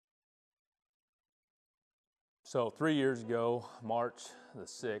So 3 years ago, March the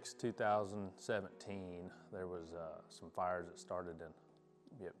 6th, 2017, there was some fires that started, and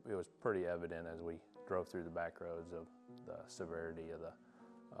it was pretty evident as we drove through the back roads of the severity of the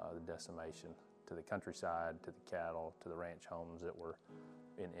decimation to the countryside, to the cattle, to the ranch homes that were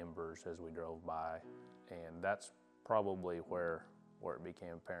in embers as we drove by. And that's probably where it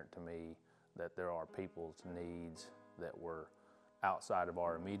became apparent to me that there are people's needs that were outside of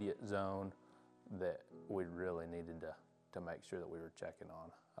our immediate zone that we really needed to make sure that we were checking on.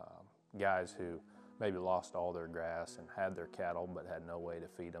 Guys who maybe lost all their grass and had their cattle but had no way to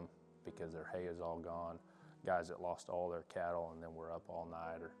feed them because their hay is all gone. Guys that lost all their cattle and then were up all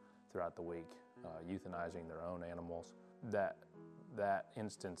night or throughout the week euthanizing their own animals. That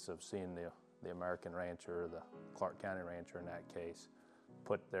instance of seeing the American rancher, the Clark County rancher in that case,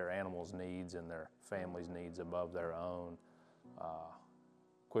 put their animals' needs and their family's needs above their own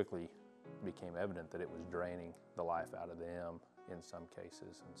quickly became evident that it was draining the life out of them in some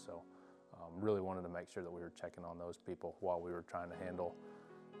cases. And so really wanted to make sure that we were checking on those people while we were trying to handle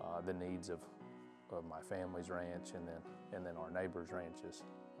the needs of my family's ranch and then our neighbors' ranches.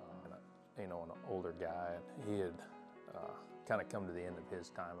 An older guy, he had kind of come to the end of his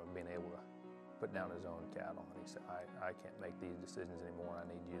time of being able to put down his own cattle. And he said, I can't make these decisions anymore. I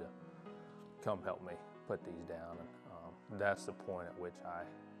need you to come help me put these down. And that's the point at which I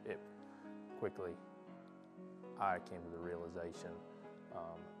came to the realization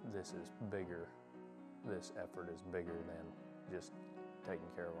this is bigger. This effort is bigger than just taking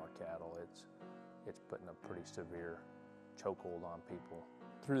care of our cattle. It's putting a pretty severe chokehold on people.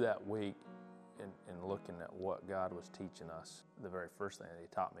 Through that week, in looking at what God was teaching us, the very first thing that He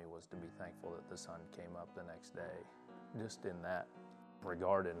taught me was to be thankful that the sun came up the next day. Just in that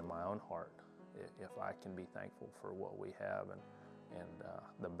regard, in my own heart, if I can be thankful for what we have and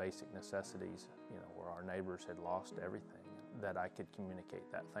the basic necessities, where our neighbors had lost everything, that I could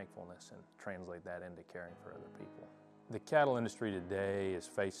communicate that thankfulness and translate that into caring for other people. The cattle industry today is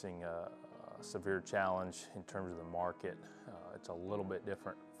facing a severe challenge in terms of the market. It's a little bit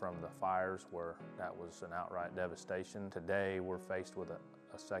different from the fires where that was an outright devastation. Today we're faced with a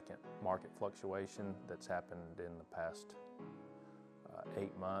second market fluctuation that's happened in the past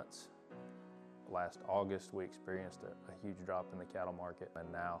 8 months. Last August we experienced a huge drop in the cattle market, and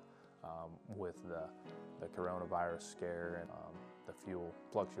now with the coronavirus scare and the fuel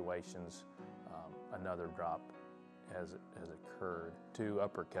fluctuations, another drop has occurred. 2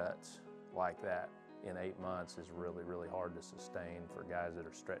 uppercuts like that in 8 months is really, really hard to sustain for guys that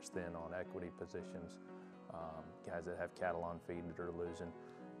are stretched thin on equity positions, guys that have cattle on feed that are losing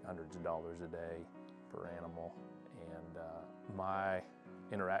hundreds of dollars a day per animal. And my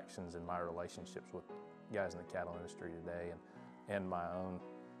interactions and my relationships with guys in the cattle industry today and my own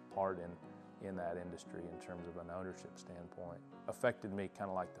part in that industry in terms of an ownership standpoint affected me kind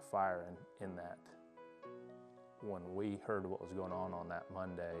of like the fire in that when we heard what was going on that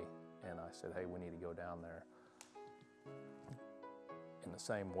Monday, and I said, hey, we need to go down there. In the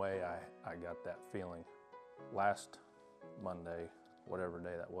same way, I got that feeling last Monday, whatever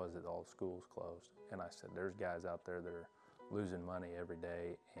day that was, that all schools closed. And I said, there's guys out there that are losing money every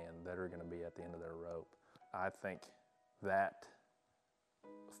day and that are going to be at the end of their rope. I think that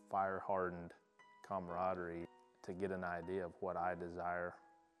fire-hardened camaraderie, to get an idea of what I desire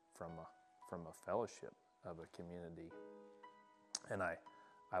from a fellowship of a community. And I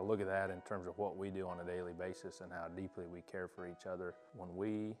look at that in terms of what we do on a daily basis and how deeply we care for each other. When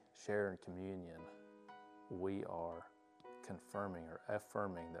we share in communion, we are confirming or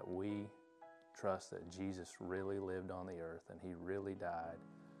affirming that we trust that Jesus really lived on the earth and He really died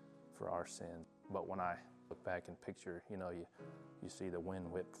for our sins. But when I look back and picture, you see the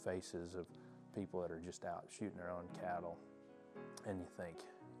wind-whipped faces of people that are just out shooting their own cattle, and you think,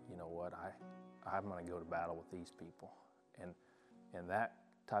 you know what, I'm going to go to battle with these people. And that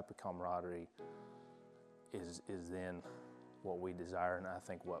type of camaraderie is then what we desire, and I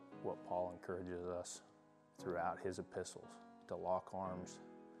think what Paul encourages us throughout his epistles, to lock arms,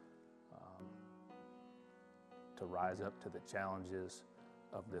 to rise up to the challenges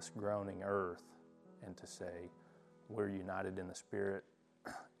of this groaning earth, and to say, we're united in the Spirit,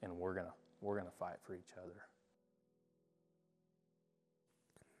 and we're gonna fight for each other.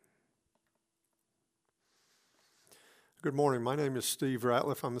 Good morning. My name is Steve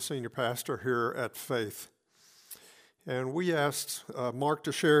Ratliff. I'm the senior pastor here at Faith. And we asked Mark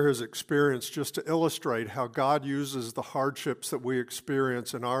to share his experience just to illustrate how God uses the hardships that we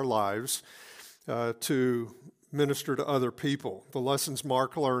experience in our lives to minister to other people. The lessons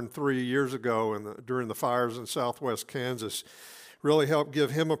Mark learned 3 years ago during the fires in southwest Kansas really help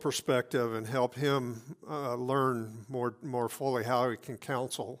give him a perspective and help him learn more fully how he can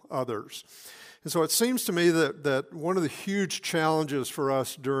counsel others. And so it seems to me that one of the huge challenges for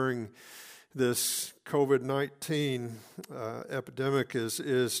us during this COVID-19 epidemic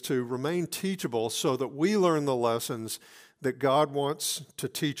is to remain teachable so that we learn the lessons that God wants to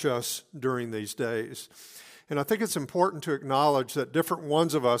teach us during these days. And I think it's important to acknowledge that different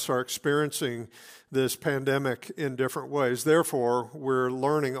ones of us are experiencing this pandemic in different ways. Therefore, we're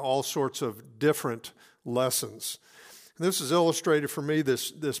learning all sorts of different lessons. And this is illustrated for me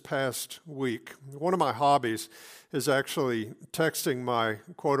this past week. One of my hobbies is actually texting my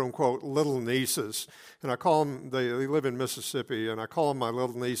quote-unquote little nieces. And I call them, they live in Mississippi, and I call them my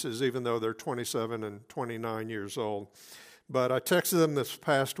little nieces even though they're 27 and 29 years old. But I texted them this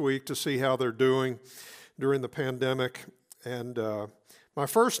past week to see how they're doing during the pandemic. And my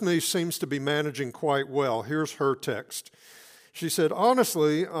first niece seems to be managing quite well. Here's her text. She said,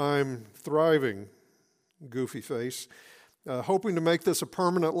 "Honestly, I'm thriving," goofy face, "hoping to make this a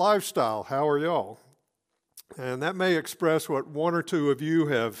permanent lifestyle. How are y'all?" And that may express what one or two of you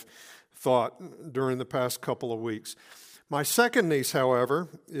have thought during the past couple of weeks. My second niece, however,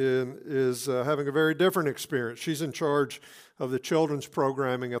 is having a very different experience. She's in charge of the children's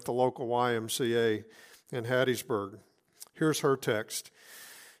programming at the local YMCA in Hattiesburg. Here's her text.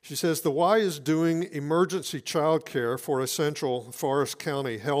 She says, "The Y is doing emergency child care for essential Forest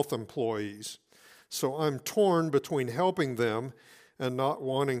County health employees. So I'm torn between helping them and not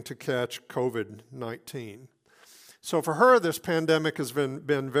wanting to catch COVID-19. So for her, this pandemic has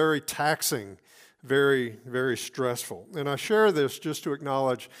been very taxing, very, very stressful. And I share this just to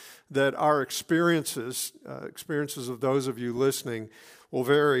acknowledge that our experiences of those of you listening, will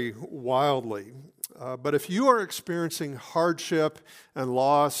vary wildly. But if you are experiencing hardship and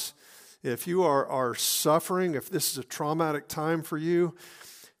loss, if you are suffering, if this is a traumatic time for you,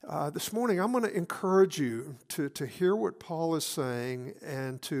 this morning I'm going to encourage you to hear what Paul is saying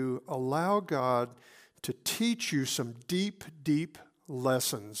and to allow God to teach you some deep, deep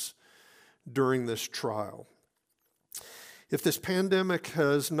lessons during this trial. If this pandemic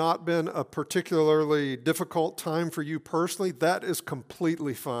has not been a particularly difficult time for you personally, that is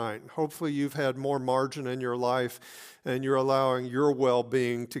completely fine. Hopefully you've had more margin in your life and you're allowing your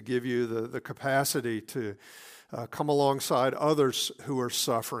well-being to give you the capacity to come alongside others who are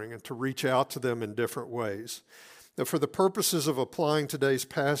suffering and to reach out to them in different ways. Now, for the purposes of applying today's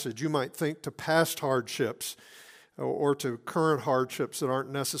passage, you might think to past hardships or to current hardships that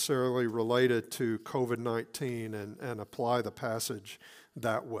aren't necessarily related to COVID-19 and apply the passage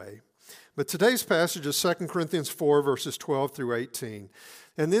that way. But today's passage is 2 Corinthians 4, verses 12 through 18.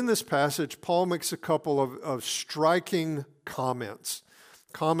 And in this passage, Paul makes a couple of striking comments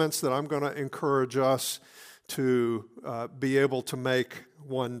that I'm going to encourage us to be able to make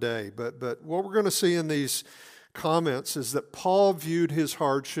one day. But what we're going to see in these comments is that Paul viewed his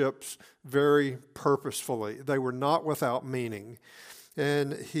hardships very purposefully. They were not without meaning.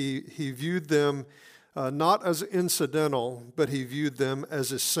 And he viewed them not as incidental, but he viewed them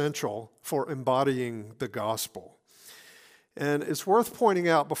as essential for embodying the gospel. And it's worth pointing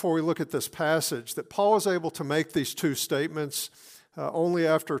out before we look at this passage that Paul was able to make these two statements only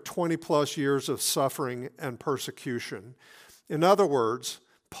after 20 plus years of suffering and persecution. In other words,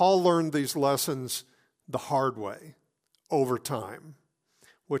 Paul learned these lessons the hard way over time,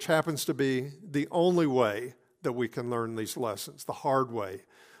 which happens to be the only way that we can learn these lessons, the hard way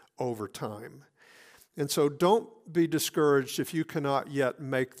over time. And so don't be discouraged if you cannot yet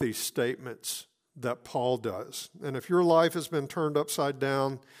make these statements that Paul does. And if your life has been turned upside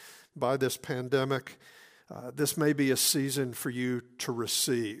down by this pandemic, this may be a season for you to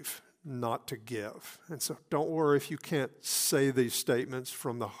receive, not to give. And so don't worry if you can't say these statements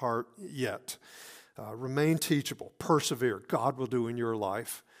from the heart yet. Remain teachable, persevere. God will do in your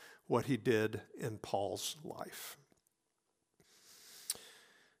life what he did in Paul's life.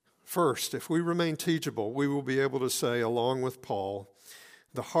 First, if we remain teachable, we will be able to say, along with Paul,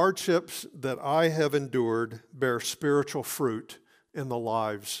 the hardships that I have endured bear spiritual fruit in the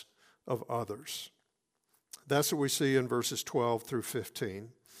lives of others. That's what we see in verses 12 through 15.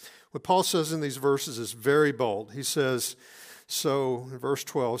 What Paul says in these verses is very bold. He says, so, in verse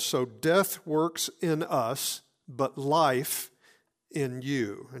 12, so death works in us, but life in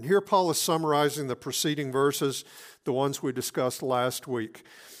you. And here Paul is summarizing the preceding verses, the ones we discussed last week.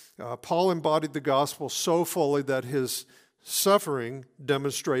 Paul embodied the gospel so fully that his suffering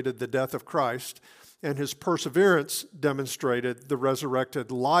demonstrated the death of Christ, and his perseverance demonstrated the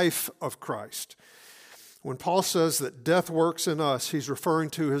resurrected life of Christ. When Paul says that death works in us, he's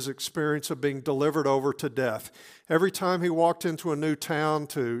referring to his experience of being delivered over to death. Every time he walked into a new town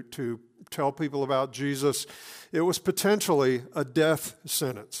to tell people about Jesus, it was potentially a death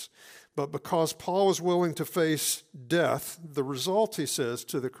sentence. But because Paul was willing to face death, the result, he says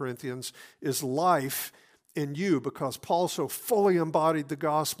to the Corinthians, is life in you. Because Paul so fully embodied the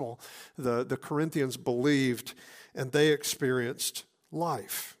gospel, the Corinthians believed and they experienced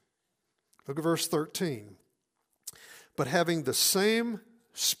life. Look at verse 13. But having the same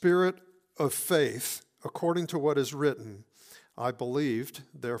spirit of faith, according to what is written, I believed,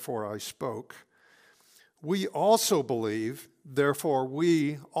 therefore I spoke. We also believe, therefore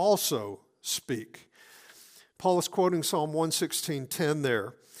we also speak. Paul is quoting Psalm 116:10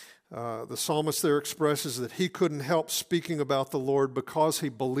 there. The psalmist there expresses that he couldn't help speaking about the Lord because he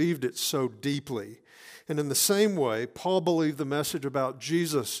believed it so deeply. And in the same way, Paul believed the message about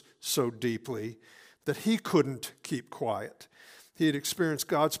Jesus so deeply that he couldn't keep quiet. He had experienced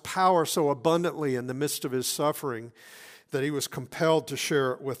God's power so abundantly in the midst of his suffering that he was compelled to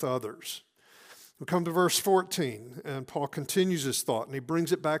share it with others. We come to verse 14, and Paul continues his thought, and he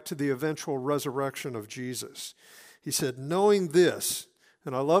brings it back to the eventual resurrection of Jesus. He said, knowing this,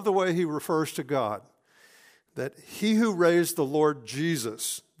 and I love the way he refers to God, that he who raised the Lord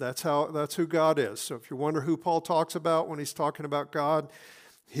Jesus, that's who God is. So if you wonder who Paul talks about when he's talking about God,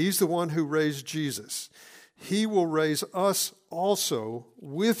 he's the one who raised Jesus. He will raise us also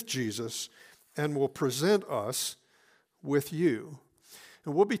with Jesus and will present us with you.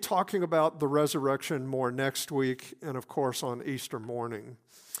 And we'll be talking about the resurrection more next week and, of course, on Easter morning.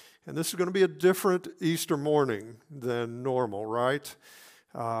 And this is going to be a different Easter morning than normal, right?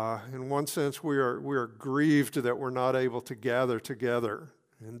 In one sense, we are grieved that we're not able to gather together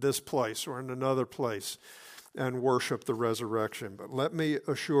in this place or in another place and worship the resurrection. But let me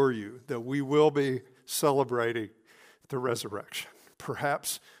assure you that we will be celebrating the resurrection,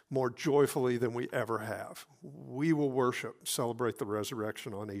 perhaps more joyfully than we ever have. We will celebrate the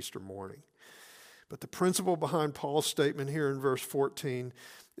resurrection on Easter morning. But the principle behind Paul's statement here in verse 14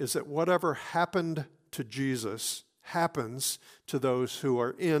 is that whatever happened to Jesus happens to those who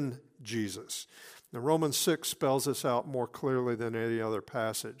are in Jesus. Now, Romans 6 spells this out more clearly than any other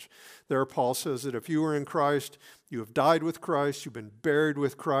passage. There, Paul says that if you are in Christ, you have died with Christ, you've been buried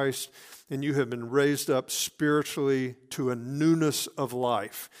with Christ, and you have been raised up spiritually to a newness of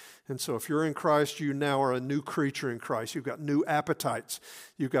life. And so if you're in Christ, you now are a new creature in Christ. You've got new appetites.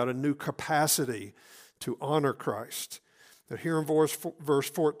 You've got a new capacity to honor Christ. Now, here in verse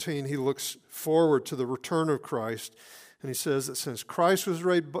 14, he looks forward to the return of Christ. And he says that since Christ was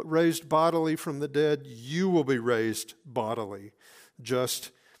raised bodily from the dead, you will be raised bodily, just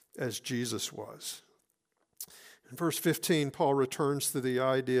as Jesus was. In verse 15, Paul returns to the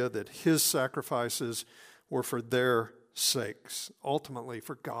idea that his sacrifices were for their sakes, ultimately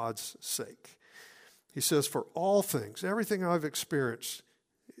for God's sake. He says, for all things, everything I've experienced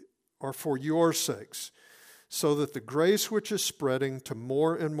are for your sakes, so that the grace which is spreading to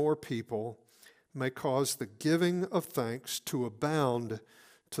more and more people may cause the giving of thanks to abound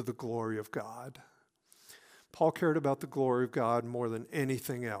to the glory of God. Paul cared about the glory of God more than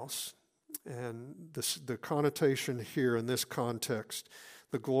anything else. And the connotation here in this context,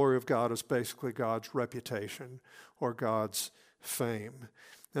 the glory of God is basically God's reputation or God's fame.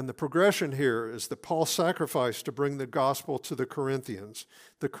 And the progression here is that Paul sacrificed to bring the gospel to the Corinthians.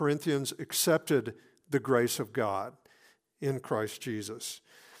 The Corinthians accepted the grace of God in Christ Jesus.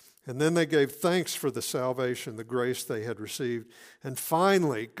 And then they gave thanks for the salvation, the grace they had received. And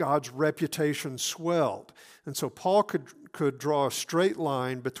finally, God's reputation swelled. And so Paul could draw a straight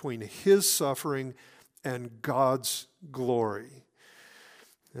line between his suffering and God's glory.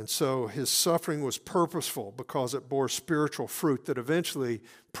 And so his suffering was purposeful because it bore spiritual fruit that eventually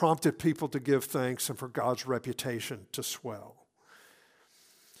prompted people to give thanks and for God's reputation to swell.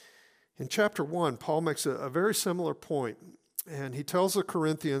 In chapter 1, Paul makes a very similar point. And he tells the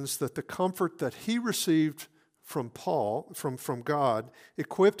Corinthians that the comfort that he received from from God,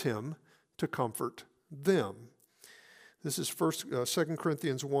 equipped him to comfort them. This is 2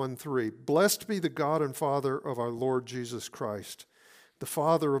 Corinthians 1:3. Blessed be the God and Father of our Lord Jesus Christ, the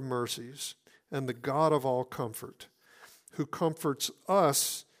Father of mercies, and the God of all comfort, who comforts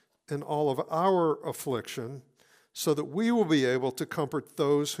us in all of our affliction, so that we will be able to comfort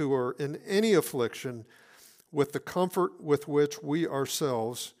those who are in any affliction with the comfort with which we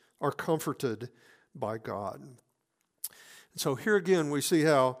ourselves are comforted by God. And so here again we see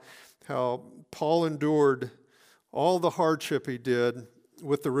how Paul endured all the hardship he did,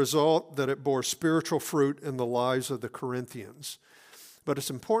 with the result that it bore spiritual fruit in the lives of the Corinthians. But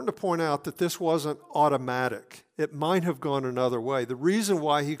it's important to point out that this wasn't automatic. It might have gone another way. The reason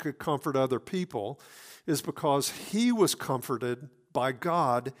why he could comfort other people is because he was comforted by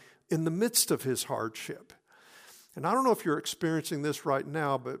God in the midst of his hardship. And I don't know if you're experiencing this right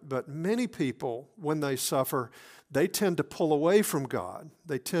now, but many people, when they suffer, they tend to pull away from God.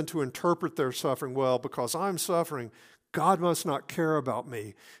 They tend to interpret their suffering, well, because I'm suffering, God must not care about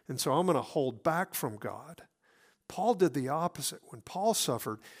me, and so I'm going to hold back from God. Paul did the opposite. When Paul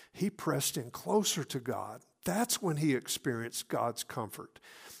suffered, he pressed in closer to God. That's when he experienced God's comfort.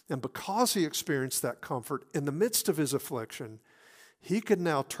 And because he experienced that comfort in the midst of his affliction, he could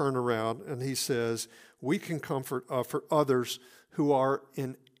now turn around and he says, we can comfort for others who are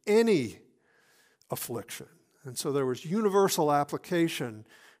in any affliction. And so there was universal application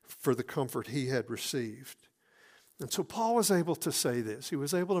for the comfort he had received. And so Paul was able to say this. He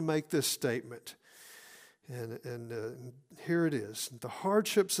was able to make this statement. And here it is. The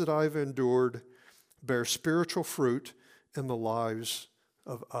hardships that I've endured bear spiritual fruit in the lives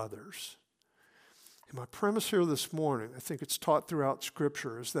of others. And my premise here this morning, I think it's taught throughout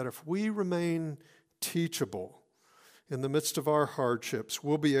Scripture, is that if we remain teachable in the midst of our hardships,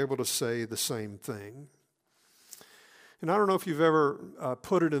 we'll be able to say the same thing. And I don't know if you've ever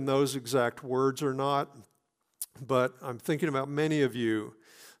put it in those exact words or not, but I'm thinking about many of you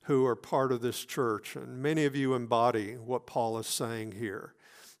who are part of this church, and many of you embody what Paul is saying here.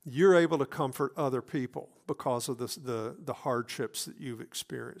 You're able to comfort other people because of the hardships that you've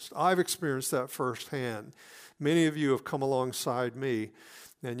experienced. I've experienced that firsthand. Many of you have come alongside me,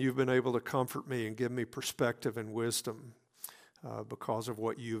 and you've been able to comfort me and give me perspective and wisdom because of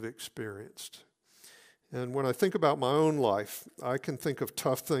what you've experienced. And when I think about my own life, I can think of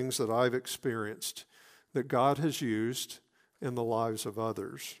tough things that I've experienced that God has used in the lives of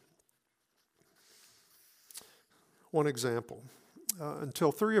others. One example.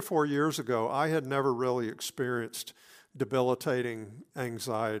 Until 3 or 4 years ago, I had never really experienced debilitating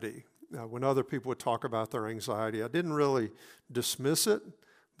anxiety. When other people would talk about their anxiety, I didn't really dismiss it,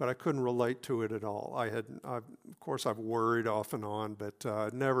 but I couldn't relate to it at all. Of course, I've worried off and on, but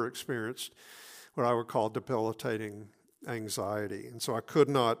I'd never experienced what I would call debilitating anxiety. And so I could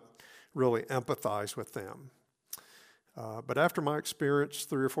not really empathize with them. But after my experience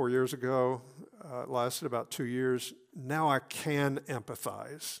 3 or 4 years ago, it lasted about 2 years, now I can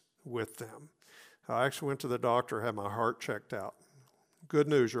empathize with them. I actually went to the doctor, had my heart checked out. Good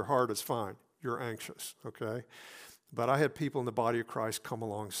news, your heart is fine. You're anxious, okay? But I had people in the body of Christ come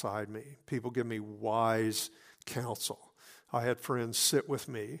alongside me. People give me wise counsel. I had friends sit with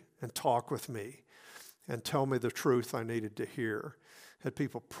me and talk with me and tell me the truth I needed to hear. I had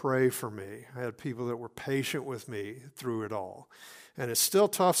people pray for me. I had people that were patient with me through it all. And it's still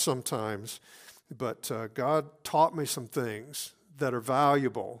tough sometimes, but God taught me some things that are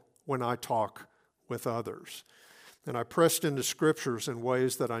valuable when I talk with others. And I pressed into scriptures in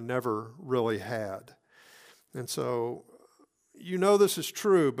ways that I never really had. And so, you know this is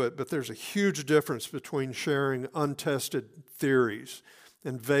true, but there's a huge difference between sharing untested theories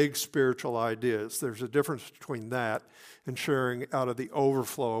and vague spiritual ideas. There's a difference between that and sharing out of the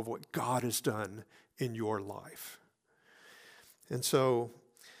overflow of what God has done in your life. And so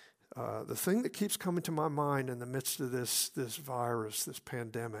the thing that keeps coming to my mind in the midst of this virus, this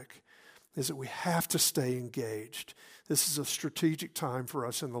pandemic, is that we have to stay engaged. This is a strategic time for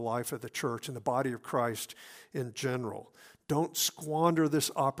us in the life of the church and the body of Christ in general. Don't squander this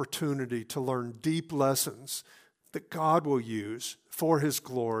opportunity to learn deep lessons that God will use for His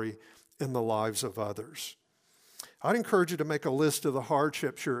glory in the lives of others. I'd encourage you to make a list of the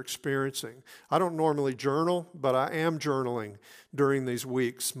hardships you're experiencing. I don't normally journal, but I am journaling during these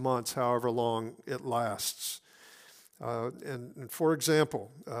weeks, months, however long it lasts. And for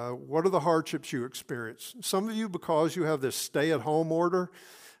example, what are the hardships you experience? Some of you, because you have this stay-at-home order,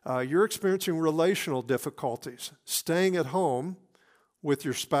 you're experiencing relational difficulties. Staying at home with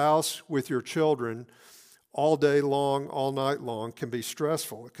your spouse, with your children, all day long, all night long can be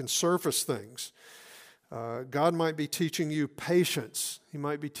stressful. It can surface things. God might be teaching you patience. He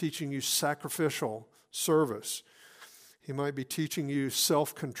might be teaching you sacrificial service. He might be teaching you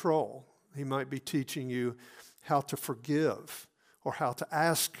self-control. He might be teaching you how to forgive or how to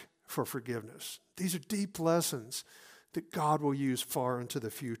ask for forgiveness. These are deep lessons that God will use far into the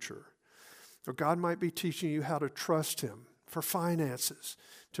future. Or God might be teaching you how to trust Him for finances,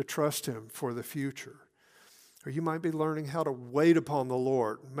 to trust Him for the future. Or you might be learning how to wait upon the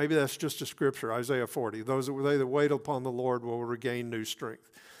Lord. Maybe that's just a scripture, Isaiah 40. They that wait upon the Lord will regain new strength.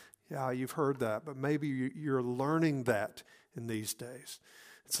 Yeah, you've heard that, but maybe you're learning that in these days.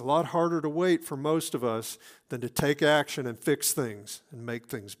 It's a lot harder to wait for most of us than to take action and fix things and make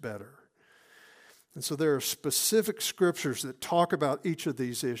things better. And so there are specific scriptures that talk about each of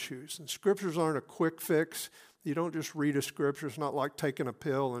these issues. And scriptures aren't a quick fix. You don't just read a scripture. It's not like taking a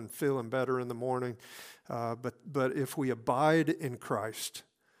pill and feeling better in the morning. But if we abide in Christ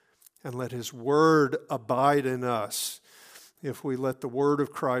and let his word abide in us, if we let the word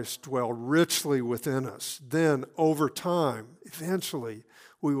of Christ dwell richly within us, then over time, eventually,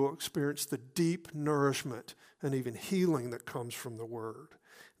 we will experience the deep nourishment and even healing that comes from the word.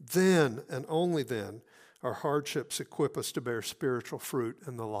 Then, and only then, our hardships equip us to bear spiritual fruit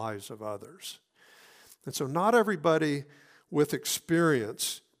in the lives of others. And so not everybody with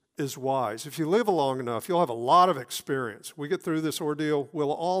experience is wise. If you live long enough, you'll have a lot of experience. We get through this ordeal,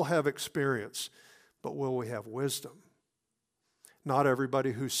 we'll all have experience, but will we have wisdom? Not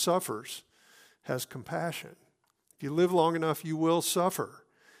everybody who suffers has compassion. If you live long enough, you will suffer,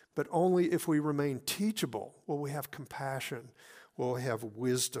 but only if we remain teachable will we have compassion, will we have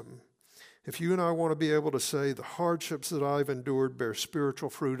wisdom. If you and I want to be able to say the hardships that I've endured bear spiritual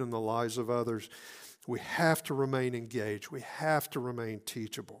fruit in the lives of others, we have to remain engaged. We have to remain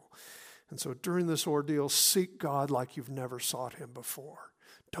teachable. And so during this ordeal, seek God like you've never sought him before.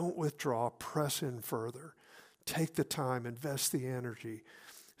 Don't withdraw. Press in further. Take the time. Invest the energy.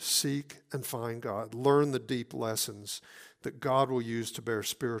 Seek and find God. Learn the deep lessons that God will use to bear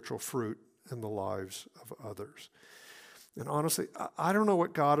spiritual fruit in the lives of others. And honestly, I don't know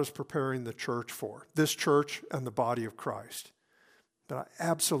what God is preparing the church for, this church and the body of Christ. But I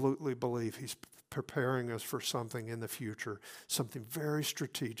absolutely believe he's preparing us for something in the future, something very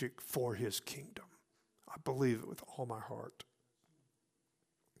strategic for his kingdom. I believe it with all my heart.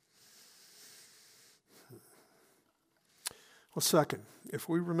 Well, second, if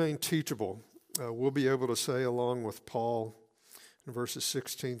we remain teachable, we'll be able to say along with Paul in verses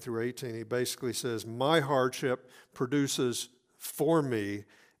 16 through 18, he basically says, my hardship produces for me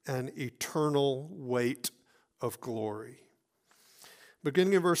an eternal weight of glory.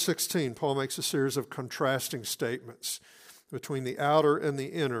 Beginning in verse 16, Paul makes a series of contrasting statements between the outer and the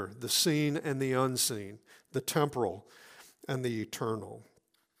inner, the seen and the unseen, the temporal and the eternal.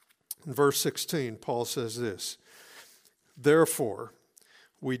 In verse 16, Paul says this, therefore,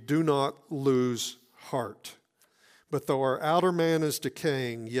 we do not lose heart. But though our outer man is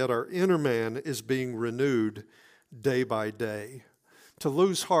decaying, yet our inner man is being renewed day by day. To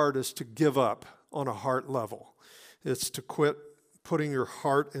lose heart is to give up on a heart level. It's to quit putting your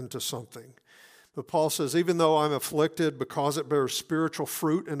heart into something. But Paul says, even though I'm afflicted because it bears spiritual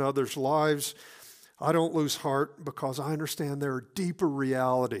fruit in others' lives, I don't lose heart because I understand there are deeper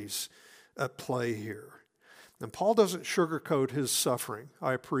realities at play here. And Paul doesn't sugarcoat his suffering.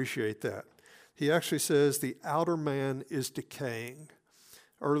 I appreciate that. He actually says the outer man is decaying.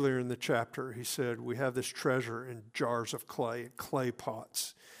 Earlier in the chapter, he said, we have this treasure in jars of clay, clay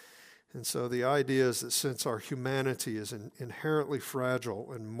pots. And so the idea is that since our humanity is inherently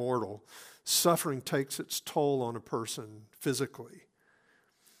fragile and mortal, suffering takes its toll on a person physically.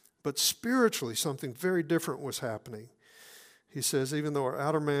 But spiritually, something very different was happening. He says, even though our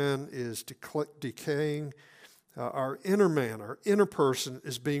outer man is decaying, our inner man, our inner person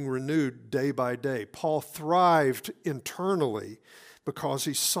is being renewed day by day. Paul thrived internally because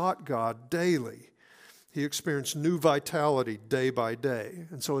he sought God daily. He experienced new vitality day by day.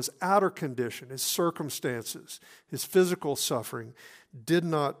 And so his outer condition, his circumstances, his physical suffering did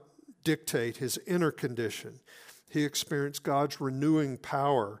not dictate his inner condition. He experienced God's renewing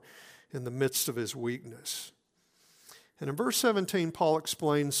power in the midst of his weakness. And in verse 17, Paul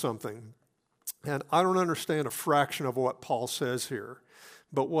explains something. And I don't understand a fraction of what Paul says here.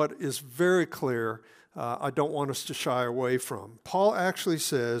 But what is very clear, I don't want us to shy away from. Paul actually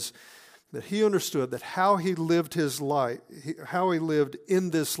says that he understood that how he lived his life, how he lived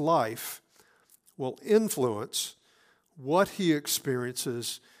in this life will influence what he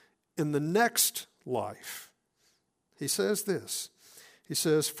experiences in the next life. He says this. He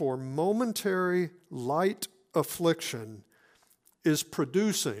says, for momentary light affliction is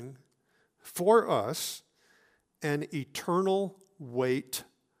producing for us an eternal weight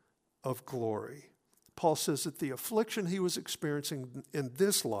of glory. Paul says that the affliction he was experiencing in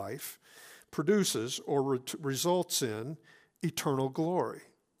this life produces or results in eternal glory.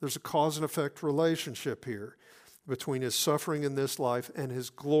 There's a cause and effect relationship here between his suffering in this life and his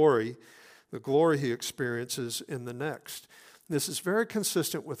glory, the glory he experiences in the next. This is very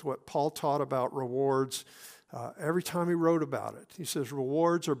consistent with what Paul taught about rewards every time he wrote about it. He says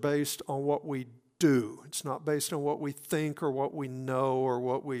rewards are based on what we do. It's not based on what we think or what we know or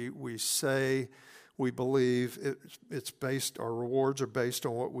what we say. we believe our rewards are based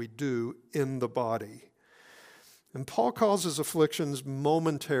on what we do in the body. And Paul calls his afflictions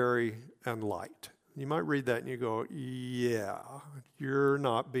momentary and light. You might read that and you go, yeah, you're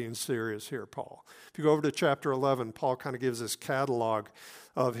not being serious here, Paul. If you go over to chapter 11, Paul kind of gives this catalog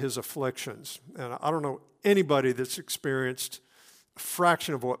of his afflictions. And I don't know anybody that's experienced a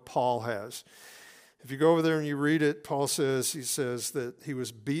fraction of what Paul has. If you go over there and you read it, he says that he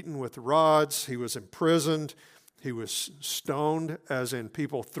was beaten with rods, he was imprisoned, he was stoned, as in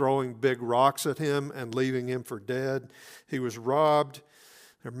people throwing big rocks at him and leaving him for dead. He was robbed.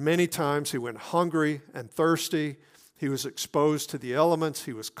 There were many times he went hungry and thirsty. He was exposed to the elements.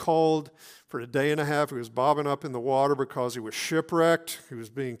 He was cold. For a day and a half, he was bobbing up in the water because he was shipwrecked. He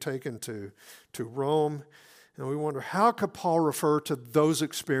was being taken to Rome. And we wonder, how could Paul refer to those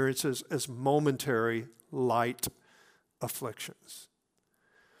experiences as momentary, light afflictions?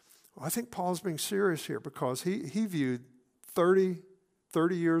 Well, I think Paul's being serious here because he viewed 30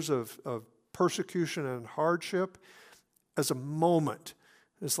 years of persecution and hardship as a moment.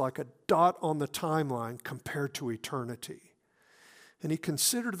 It's like a dot on the timeline compared to eternity. And he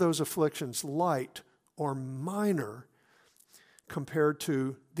considered those afflictions light or minor compared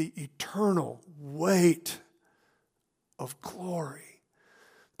to the eternal weight of glory.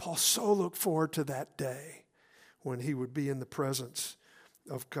 Paul so looked forward to that day when he would be in the presence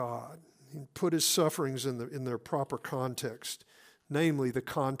of God. He put his sufferings in their proper context, namely the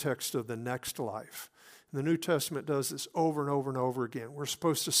context of the next life. And the New Testament does this over and over and over again. We're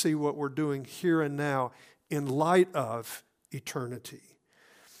supposed to see what we're doing here and now in light of eternity.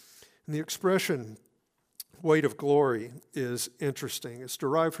 And the expression weight of glory is interesting. It's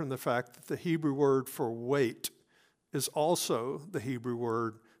derived from the fact that the Hebrew word for weight is also the Hebrew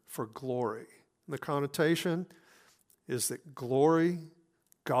word for glory. And the connotation is that glory,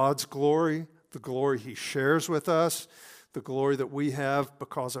 God's glory, the glory he shares with us, the glory that we have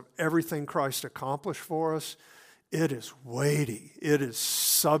because of everything Christ accomplished for us, it is weighty. It is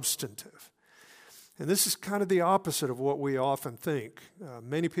substantive. And this is kind of the opposite of what we often think.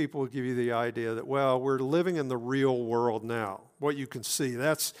 Many people will give you the idea that, well, we're living in the real world now. What you can see,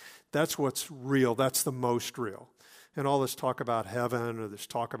 that's what's real. That's the most real. And all this talk about heaven or this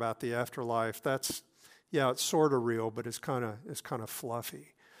talk about the afterlife, it's sort of real, but it's kind of fluffy.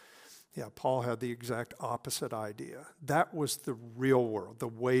 Yeah, Paul had the exact opposite idea. That was the real world, the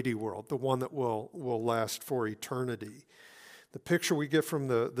weighty world, the one that will last for eternity. The picture we get from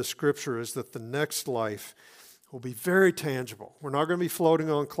the scripture is that the next life will be very tangible. We're not going to be floating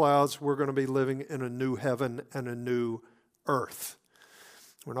on clouds. We're going to be living in a new heaven and a new earth.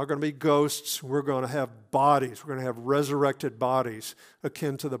 We're not going to be ghosts. We're going to have bodies. We're going to have resurrected bodies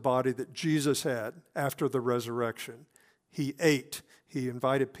akin to the body that Jesus had after the resurrection. He ate. He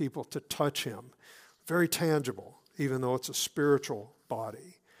invited people to touch him. Very tangible, even though it's a spiritual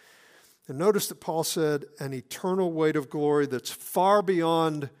body. And notice that Paul said an eternal weight of glory that's far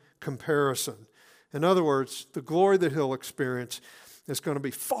beyond comparison. In other words, the glory that he'll experience is going to be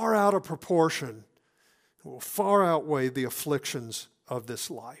far out of proportion. It will far outweigh the afflictions of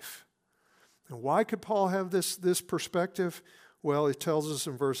this life. And why could Paul have this perspective? Well, he tells us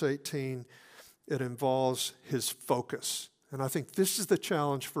in verse 18, it involves his focus. And I think this is the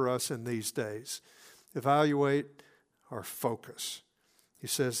challenge for us in these days. Evaluate our focus. He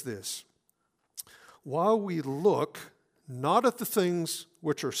says this, while we look not at the things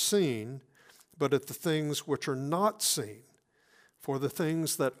which are seen, but at the things which are not seen. For the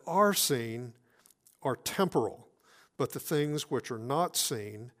things that are seen are temporal, but the things which are not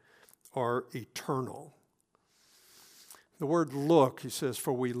seen are eternal. The word look, he says,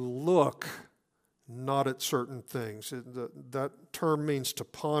 for we look not at certain things. That term means to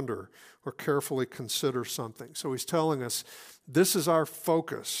ponder or carefully consider something. So he's telling us this is our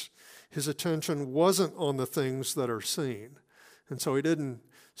focus. His attention wasn't on the things that are seen. And so he didn't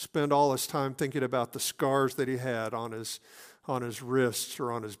spend all his time thinking about the scars that he had on his wrists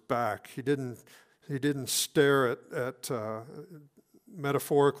or on his back. He didn't stare at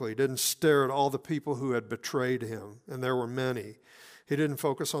metaphorically, he didn't stare at all the people who had betrayed him, and there were many. He didn't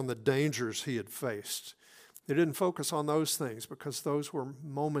focus on the dangers he had faced. He didn't focus on those things because those were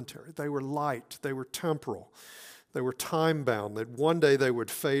momentary. They were light. They were temporal. They were time-bound, that one day they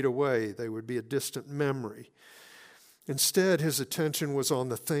would fade away. They would be a distant memory. Instead, his attention was on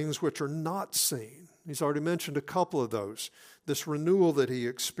the things which are not seen. He's already mentioned a couple of those. This renewal that he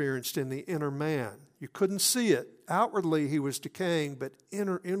experienced in the inner man. You couldn't see it. Outwardly, he was decaying, but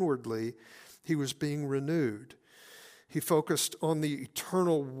inwardly, he was being renewed. He focused on the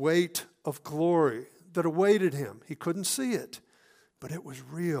eternal weight of glory that awaited him. He couldn't see it, but it was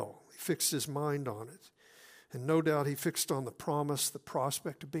real. He fixed his mind on it. And no doubt he fixed on the promise, the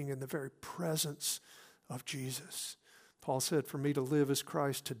prospect of being in the very presence of Jesus. Paul said, for me to live is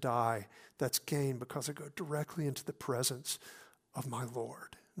Christ, to die, that's gain, because I go directly into the presence of my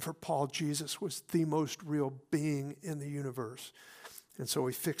Lord. And for Paul, Jesus was the most real being in the universe. And so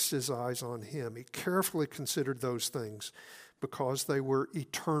he fixed his eyes on him. He carefully considered those things because they were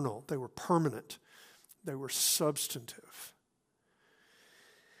eternal, they were permanent, they were substantive.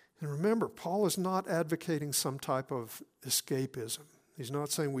 And remember, Paul is not advocating some type of escapism. He's not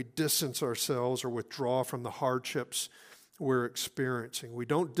saying we distance ourselves or withdraw from the hardships we're experiencing. We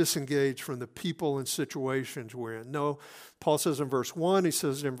don't disengage from the people and situations we're in. No, Paul says in verse 1, he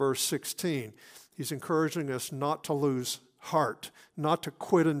says in verse 16, he's encouraging us not to lose heart, not to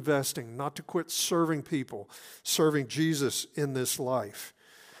quit investing, not to quit serving people, serving Jesus in this life.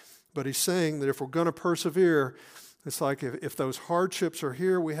 But he's saying that if we're going to persevere, it's like if those hardships are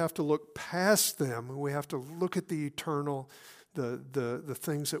here, we have to look past them. We have to look at the eternal, the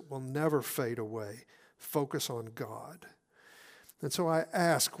things that will never fade away. Focus on God. And so I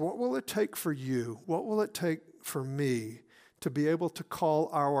ask, what will it take for you? What will it take for me to be able to call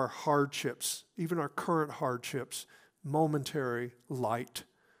our hardships, even our current hardships, momentary light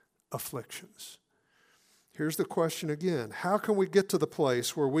afflictions? Here's the question again. How can we get to the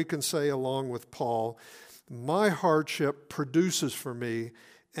place where we can say, along with Paul, my hardship produces for me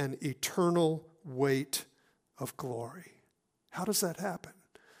an eternal weight of glory? How does that happen?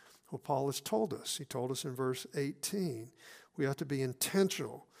 Well, Paul has told us. He told us in verse 18. We have to be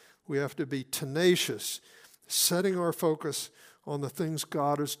intentional. We have to be tenacious, setting our focus on the things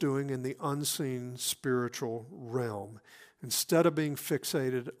God is doing in the unseen spiritual realm, instead of being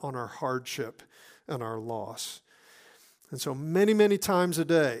fixated on our hardship and our loss. And so many, many times a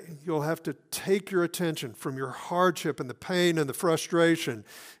day, you'll have to take your attention from your hardship and the pain and the frustration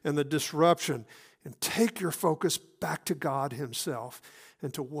and the disruption and take your focus back to God himself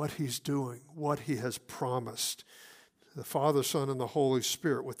and to what he's doing, what he has promised. The Father, Son, and the Holy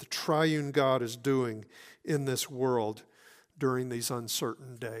Spirit, what the triune God is doing in this world during these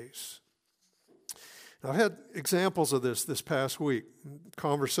uncertain days. Now, I've had examples of this past week,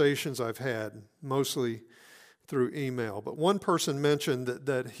 conversations I've had, mostly through email. But one person mentioned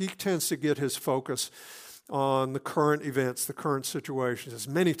that he tends to get his focus on the current events, the current situations.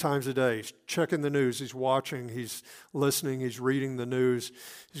 Many times a day, he's checking the news, he's watching, he's listening, he's reading the news.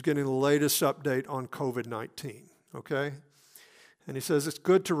 He's getting the latest update on COVID-19, okay? And he says it's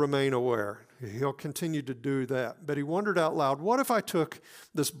good to remain aware. He'll continue to do that. But he wondered out loud, what if I took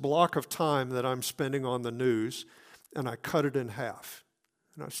this block of time that I'm spending on the news and I cut it in half?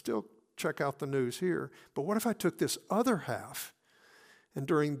 And I still check out the news here. But what if I took this other half and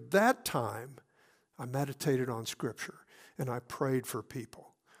during that time I meditated on Scripture and I prayed for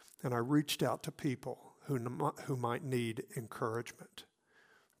people and I reached out to people who might need encouragement?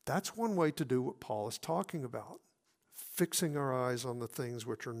 That's one way to do what Paul is talking about, fixing our eyes on the things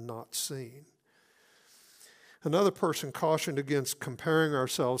which are not seen. Another person cautioned against comparing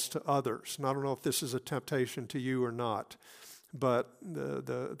ourselves to others. And I don't know if this is a temptation to you or not, but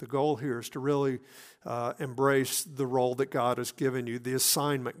the goal here is to really embrace the role that God has given you, the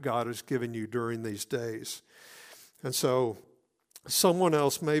assignment God has given you during these days. And so someone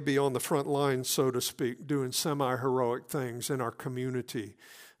else may be on the front line, so to speak, doing semi-heroic things in our community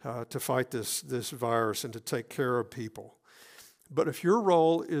to fight this virus and to take care of people. But if your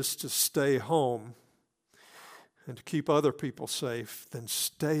role is to stay home and to keep other people safe, then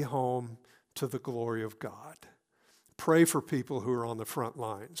stay home to the glory of God. Pray for people who are on the front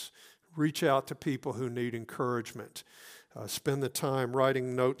lines. Reach out to people who need encouragement. Spend the time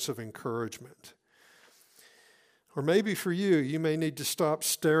writing notes of encouragement. Or maybe for you, you may need to stop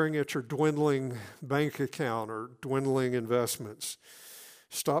staring at your dwindling bank account or dwindling investments.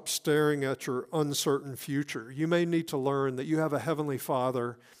 Stop staring at your uncertain future. You may need to learn that you have a Heavenly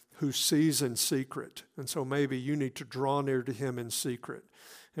Father who sees in secret. And so maybe you need to draw near to him in secret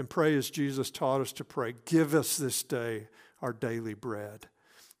and pray as Jesus taught us to pray. Give us this day our daily bread.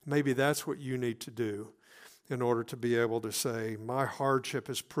 Maybe that's what you need to do in order to be able to say, my hardship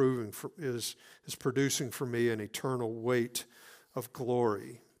is producing for me an eternal weight of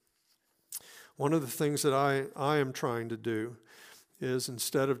glory. One of the things that I am trying to do is,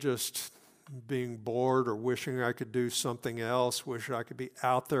 instead of just being bored or wishing I could do something else, wishing I could be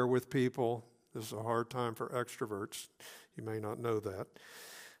out there with people. This is a hard time for extroverts. You may not know that.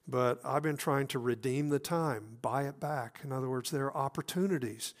 But I've been trying to redeem the time, buy it back. In other words, there are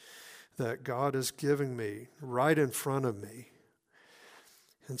opportunities that God is giving me right in front of me.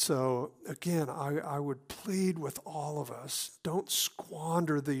 And so, again, I would plead with all of us, don't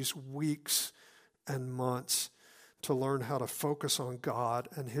squander these weeks and months to learn how to focus on God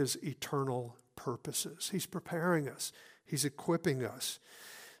and his eternal purposes. He's preparing us. He's equipping us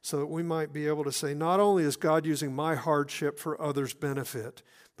so that we might be able to say, not only is God using my hardship for others' benefit,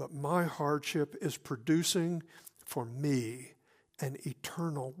 but my hardship is producing for me an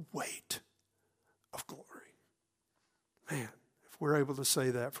eternal weight of glory. Man, if we're able to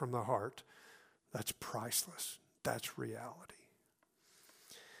say that from the heart, that's priceless. That's reality.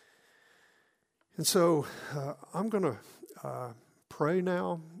 And so I'm going to pray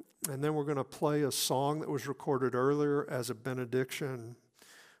now, and then we're going to play a song that was recorded earlier as a benediction.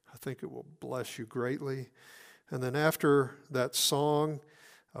 I think it will bless you greatly. And then after that song,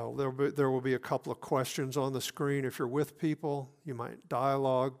 there will be a couple of questions on the screen. If you're with people, you might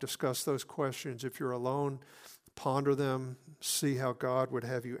dialogue, discuss those questions. If you're alone, ponder them, see how God would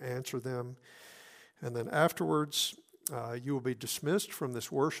have you answer them. And then afterwards, you will be dismissed from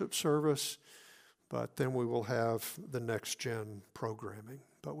this worship service, but then we will have the next gen programming.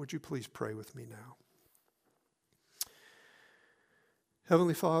 But would you please pray with me now?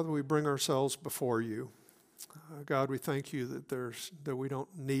 Heavenly Father, we bring ourselves before you. God, we thank you that we don't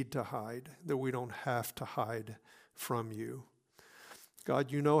need to hide, that we don't have to hide from you.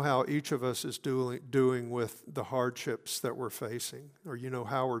 God, you know how each of us is doing with the hardships that we're facing, or you know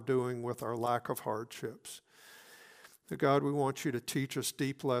how we're doing with our lack of hardships. God, we want you to teach us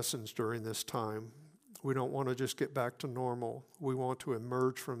deep lessons during this time. We don't want to just get back to normal. We want to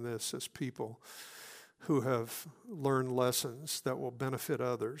emerge from this as people who have learned lessons that will benefit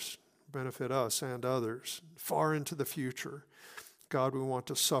others, benefit us and others far into the future. God, we want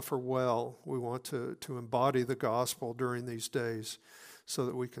to suffer well. We want to embody the gospel during these days so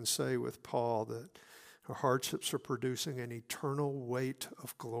that we can say with Paul that our hardships are producing an eternal weight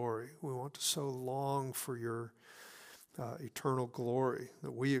of glory. We want to so long for your eternal glory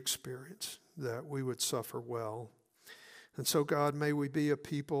that we experience, that we would suffer well. And so, God, may we be a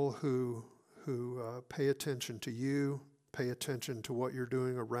people who pay attention to you, pay attention to what you're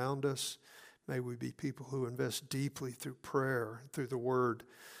doing around us. May we be people who invest deeply through prayer, through the word,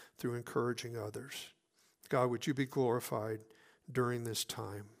 through encouraging others. God, would you be glorified during this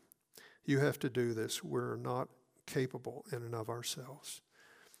time? You have to do this. We're not capable in and of ourselves.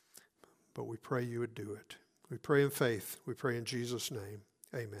 But we pray you would do it. We pray in faith. We pray in Jesus' name.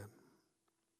 Amen.